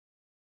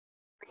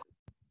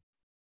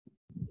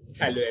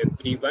Hello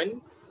everyone,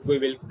 we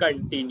will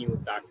continue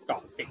the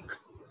topic.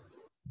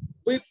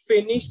 We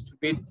finished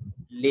with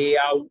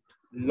layout,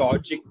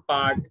 logic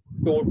part,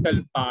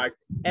 total part,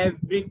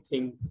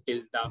 everything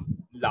till the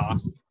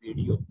last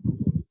video.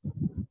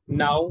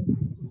 Now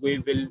we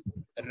will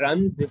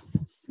run this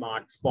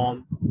smart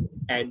form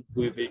and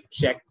we will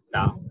check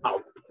the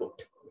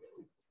output.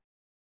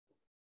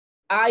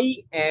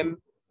 I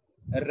am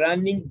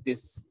running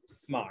this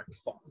smart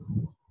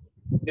form.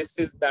 This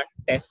is the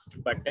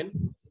test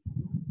button.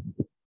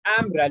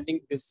 I'm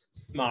running this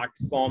smart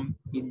form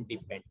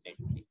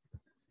independently.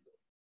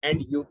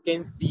 And you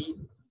can see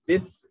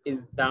this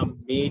is the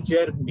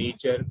major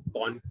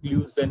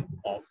conclusion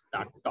of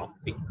the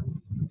topic.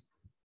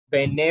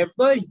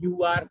 Whenever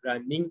you are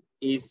running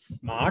a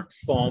smart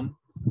form,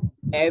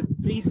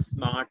 every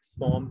smart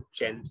form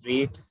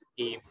generates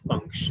a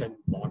function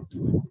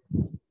module.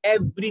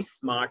 Every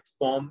smart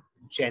form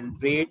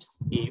generates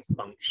a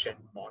function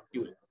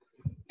module.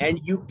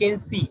 And you can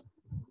see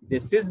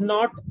this is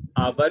not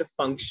our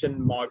function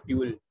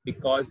module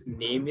because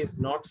name is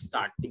not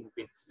starting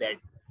with Z.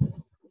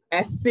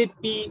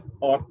 SAP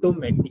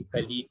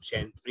automatically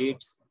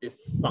generates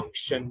this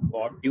function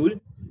module,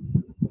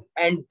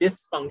 and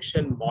this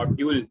function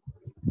module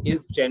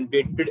is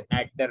generated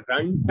at the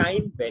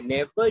runtime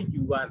whenever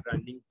you are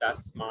running the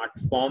smart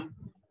form.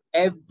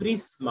 Every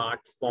smart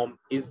form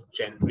is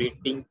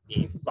generating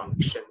a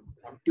function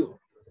module.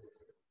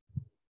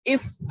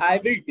 If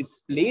I will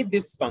display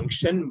this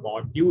function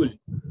module,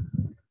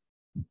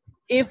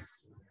 if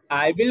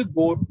I will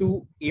go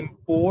to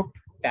import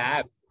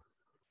tab,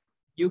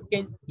 you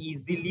can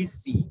easily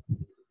see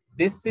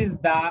this is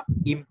the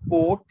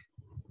import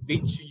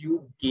which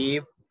you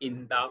gave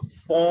in the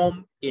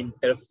form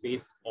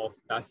interface of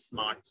the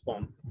smart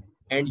form.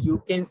 And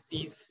you can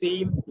see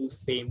same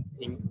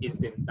thing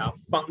is in the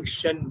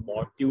function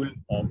module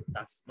of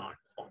the smart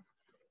form.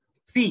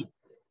 See,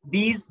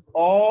 these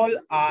all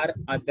are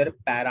other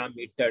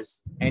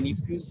parameters. And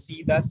if you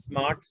see the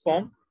smart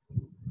form,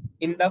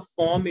 in the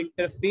form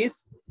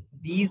interface,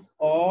 these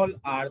all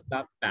are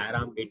the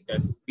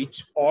parameters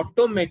which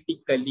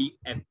automatically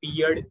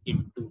appeared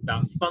into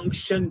the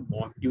function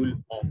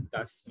module of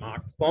the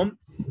smart form,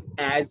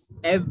 as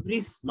every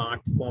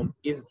smart form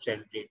is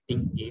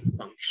generating a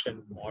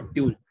function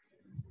module.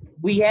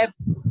 We have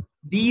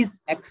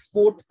these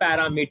export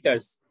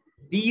parameters,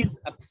 these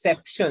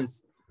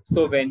exceptions.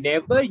 So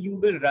whenever you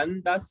will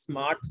run the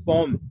smart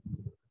form,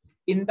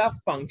 in the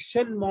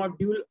function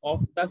module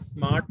of the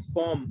smart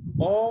form,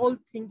 all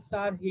things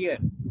are here.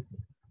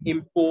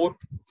 Import,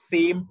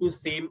 same to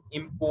same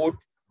import,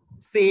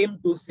 same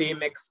to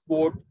same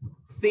export,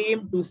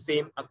 same to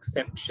same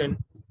exception.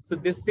 So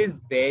this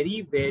is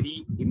very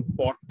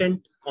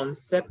important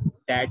concept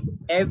that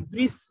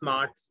every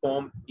smart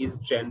form is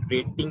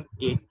generating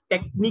a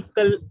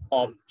technical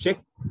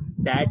object.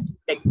 That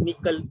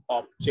technical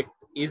object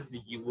is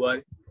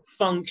your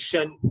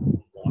function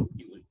module.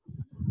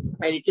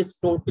 And it is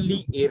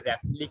totally a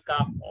replica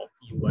of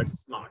your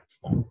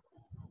smartphone.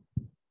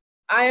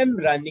 I am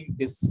running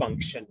this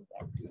function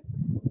module.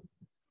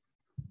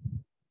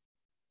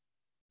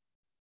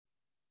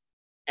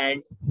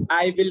 And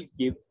I will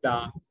give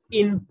the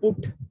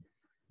input.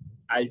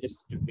 I'll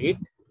just wait.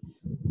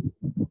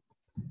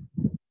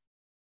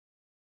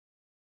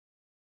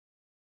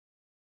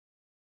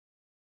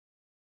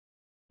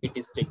 It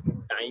is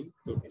taking time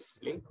to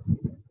display.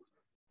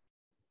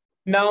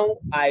 Now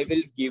I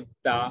will give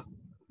the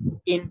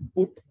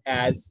input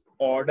as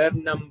order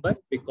number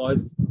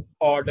because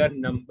order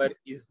number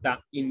is the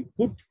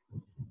input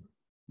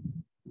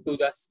to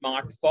the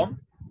smart form.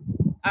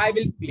 I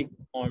will click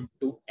on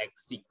to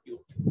execute.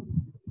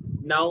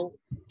 Now,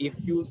 if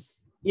you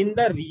in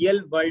the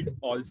real world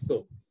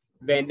also,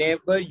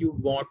 whenever you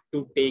want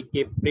to take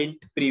a print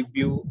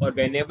preview or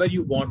whenever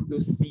you want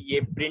to see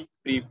a print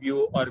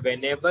preview or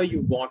whenever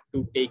you want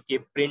to take a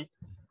print,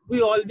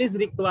 we always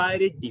require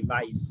a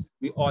device.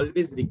 We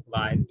always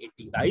require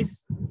a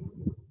device.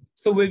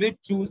 So we will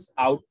choose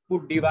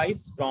output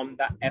device from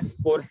the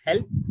F4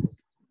 help.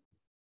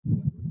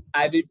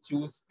 I will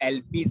choose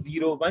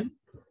LP01.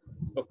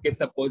 Okay,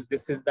 suppose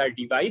this is the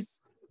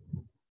device.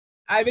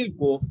 I will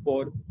go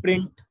for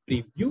print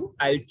preview.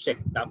 I'll check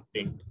the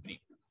print preview.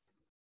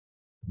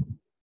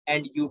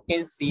 And you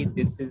can see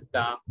this is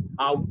the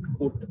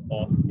output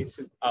of, this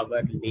is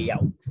our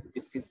layout.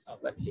 This is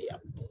our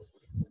layout.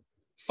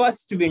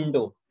 First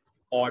window,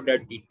 order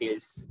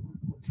details.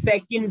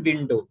 Second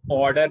window,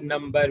 order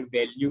number,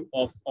 value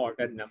of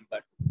order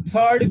number.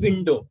 Third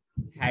window,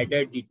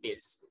 header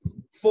details.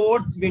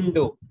 Fourth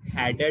window,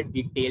 header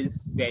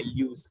details,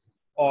 values,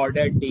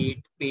 order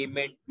date,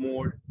 payment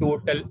mode,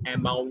 total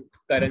amount,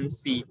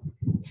 currency.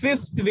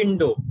 Fifth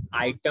window,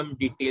 item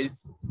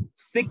details.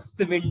 Sixth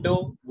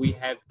window, we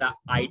have the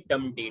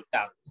item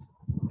data.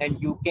 And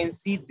you can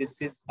see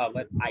this is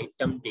our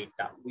item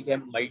data. We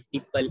have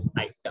multiple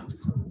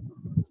items.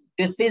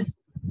 This is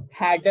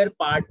header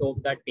part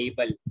of the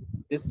table.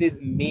 This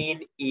is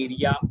main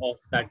area of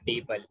the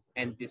table.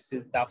 And this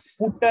is the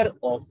footer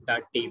of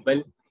the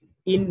table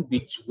in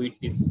which we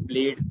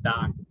displayed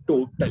the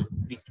total,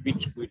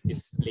 which we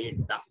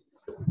displayed the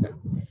total.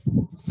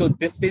 So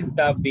this is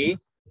the way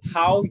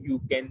how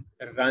you can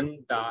run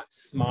the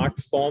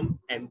Smartform,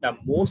 and the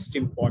most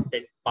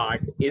important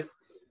part is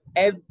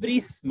every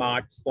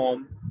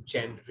Smartform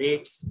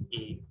generates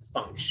a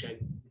function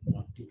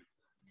module.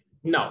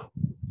 Now,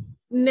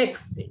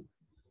 next thing,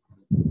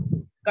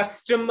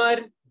 customer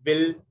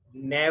will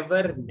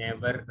never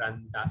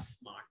run the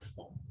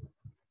Smartform.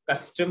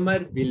 Customer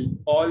will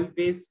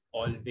always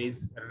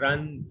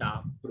run the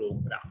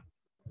program.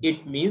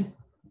 It means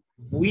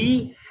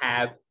we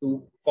have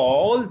to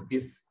call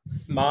this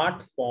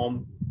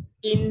Smartform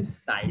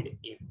inside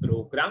a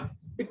program,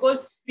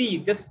 because see,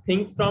 just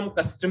think from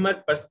customer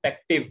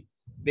perspective.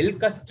 Will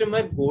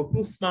customer go to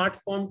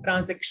Smartform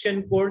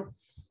transaction code?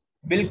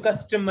 Will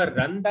customer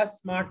run the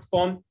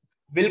Smartform?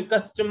 Will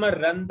customer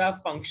run the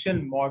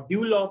function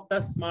module of the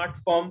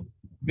Smartform?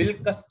 Will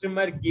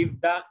customer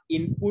give the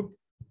input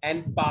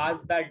and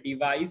pass the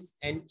device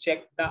and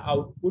check the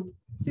output?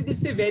 See,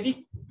 there's a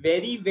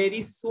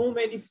very so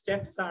many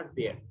steps are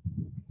there.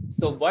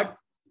 So what,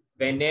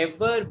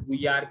 whenever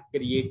we are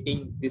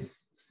creating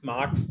this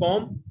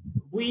Smartform,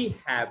 we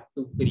have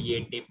to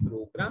create a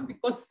program,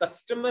 because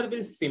customer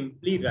will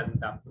simply run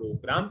the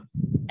program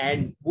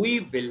and we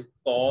will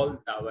call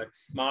our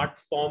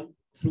Smartform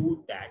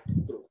through that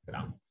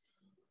program.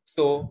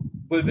 So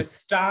we will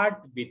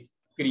start with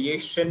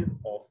creation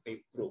of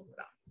a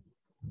program.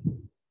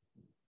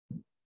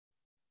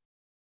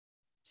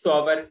 So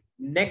our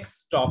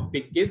next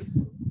topic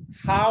is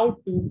how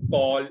to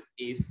call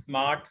a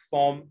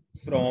Smartform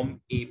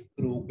from a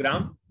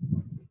program.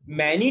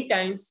 Many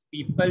times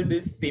people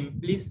will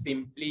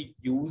simply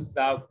use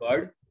the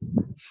word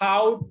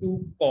how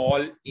to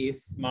call a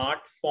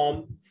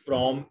Smartform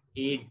from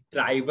a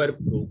driver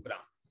program.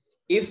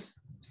 If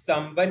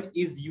someone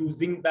is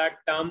using that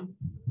term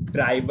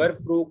driver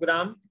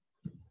program,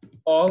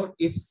 or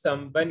if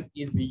someone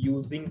is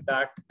using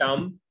that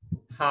term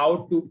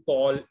how to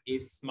call a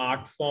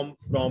Smartform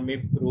from a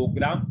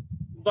program,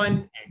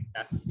 one and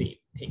the same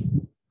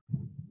thing.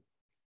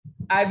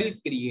 I will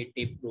create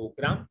a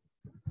program.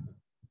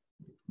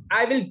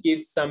 I will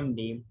give some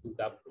name to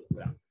the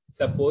program.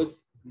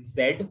 Suppose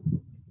Z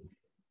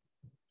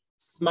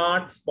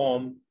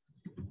Smartform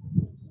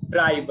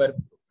driver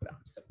program,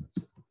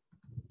 suppose.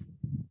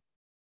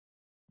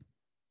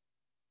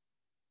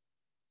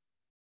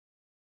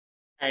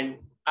 And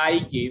I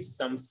gave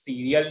some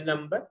serial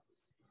number.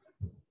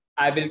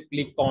 I will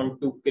click on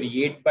to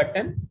create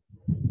button.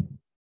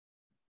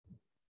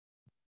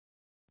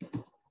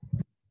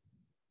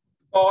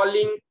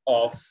 Calling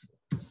of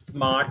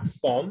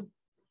Smartform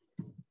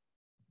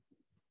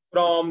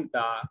from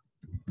the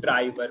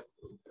driver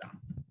program.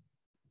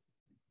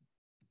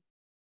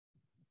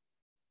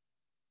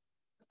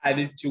 I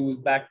will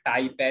choose the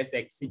type as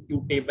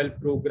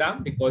executable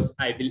program, because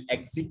I will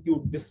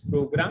execute this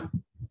program.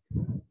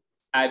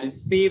 I will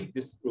save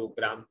this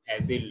program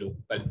as a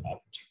local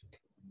object.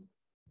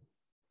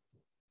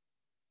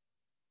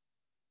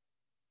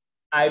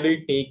 I will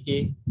take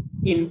a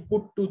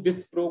input to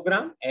this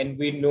program, and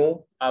we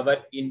know our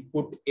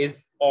input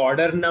is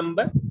order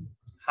number.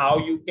 How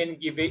you can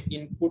give a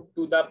input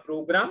to the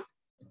program?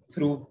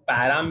 Through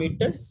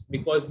parameters,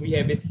 because we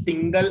have a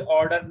single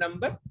order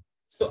number.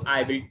 So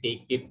I will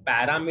take a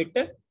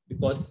parameter,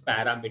 because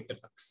parameter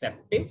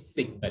accept a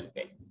single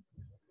value.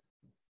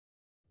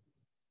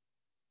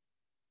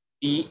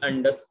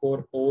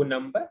 P_O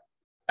number,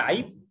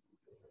 type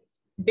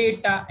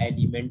data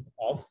element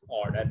of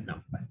order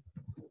number.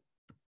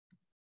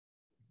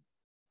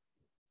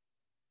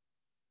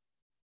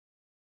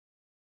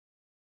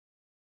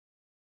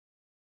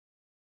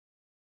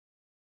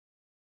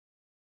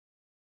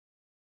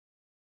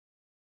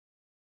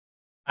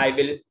 I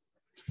will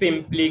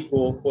simply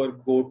go for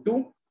go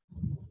to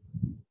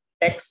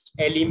text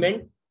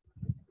element,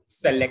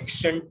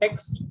 selection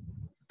text,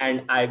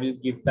 and I will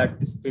give the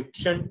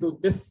description to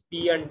this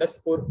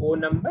P_O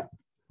number.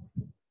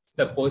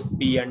 Suppose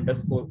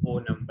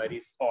P_O number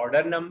is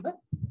order number.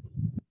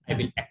 I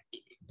will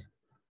activate.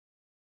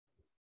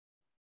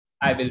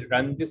 I will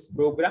run this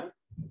program.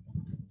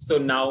 So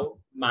now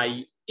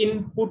my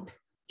input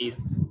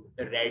is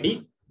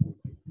ready.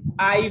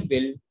 I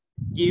will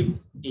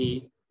give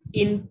a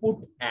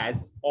input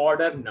as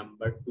order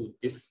number to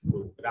this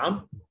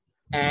program,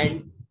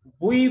 and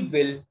we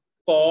will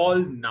call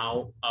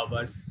now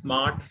our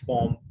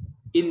Smartform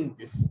in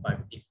this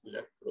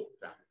particular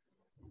program.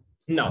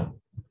 Now,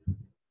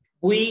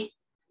 we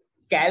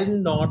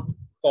cannot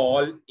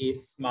call a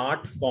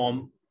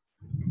Smartform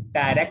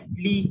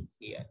directly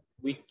here.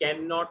 We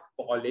cannot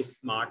call a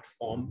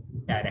Smartform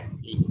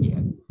directly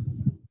here.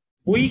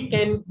 We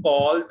can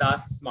call the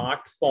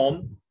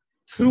Smartform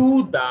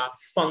through the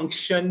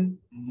function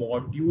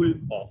module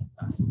of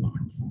the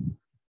Smartform.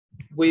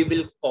 We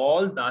will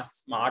call the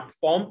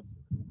Smartform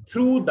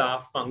through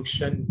the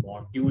function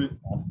module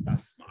of the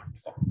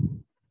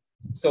Smartform.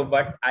 So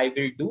what I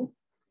will do,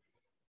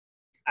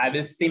 I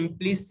will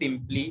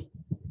simply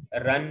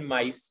run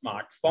my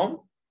Smartform.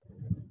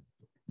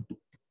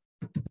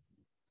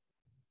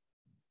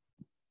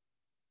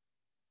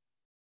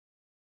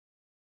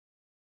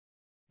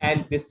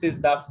 And this is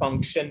the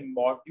function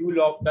module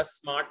of the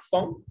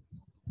Smartform.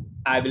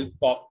 I will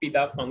copy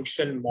the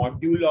function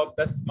module of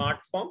the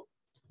Smartform.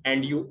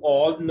 And you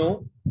all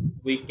know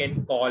we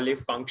can call a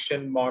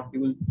function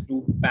module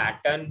through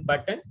pattern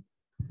button,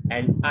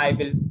 and I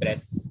will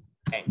press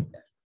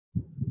enter.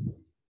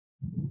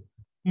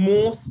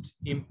 Most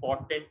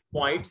important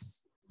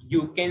points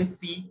you can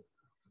see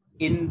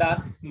in the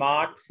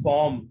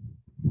Smartform,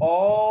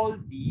 all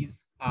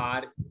these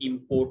are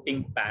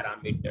importing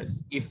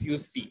parameters. If you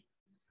see,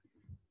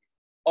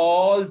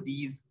 all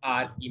these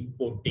are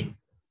importing.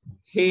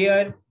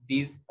 Here,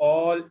 these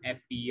all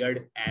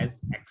appeared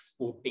as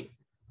exporting.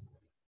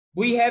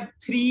 We have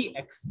 3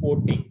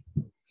 exporting.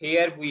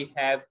 Here we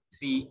have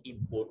 3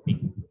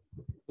 importing.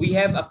 We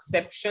have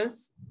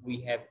exceptions.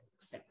 We have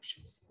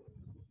exceptions.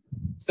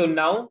 So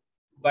now,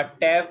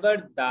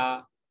 whatever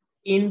the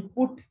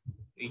input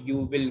you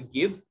will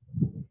give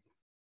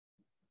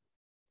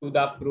to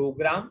the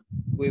program,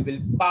 we will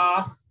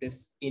pass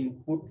this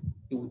input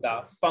to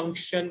the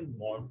function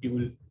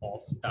module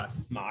of the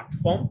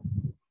Smartform.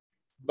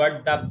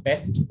 But the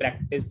best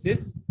practice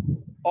is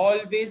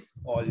always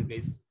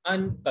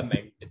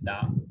uncomment the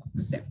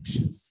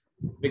exceptions.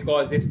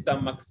 Because if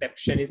some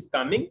exception is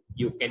coming,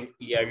 you can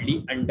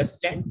clearly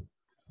understand.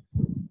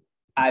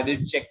 I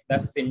will check the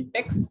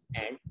syntax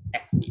and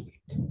activate.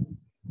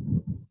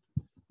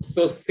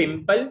 So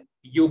simple,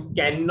 you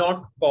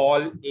cannot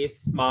call a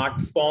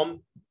Smartform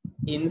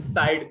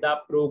inside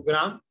the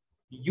program.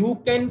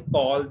 You can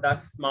call the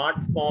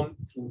Smartform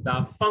through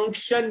the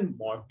function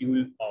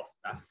module of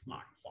the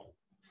Smartform.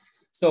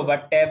 So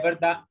whatever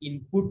the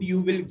input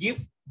you will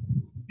give,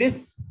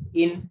 this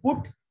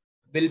input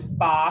will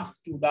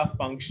pass to the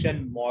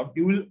function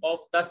module of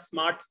the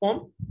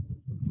Smartform.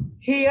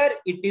 Here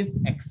it is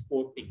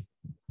exporting.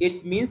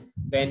 It means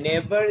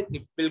whenever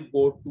it will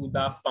go to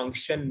the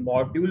function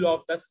module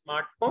of the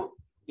Smartform,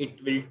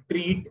 it will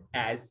treat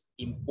as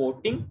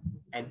importing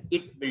and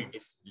it will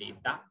display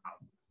the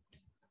output.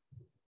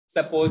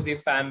 Suppose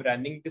if I am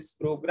running this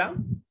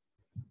program,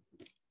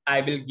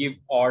 I will give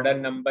order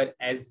number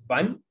as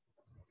 1.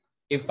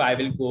 If I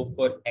will go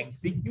for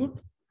execute,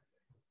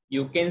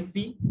 you can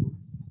see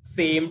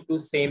same to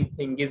same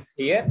thing is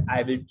here.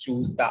 I will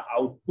choose the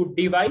output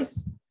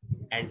device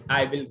and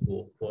I will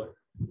go for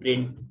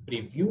print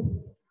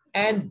preview.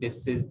 And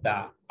this is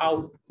the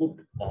output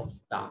of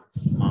the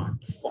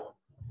Smartform.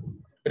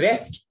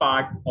 Rest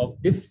part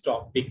of this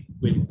topic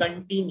will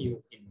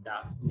continue in the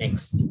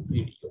next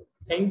video.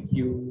 Thank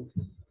you.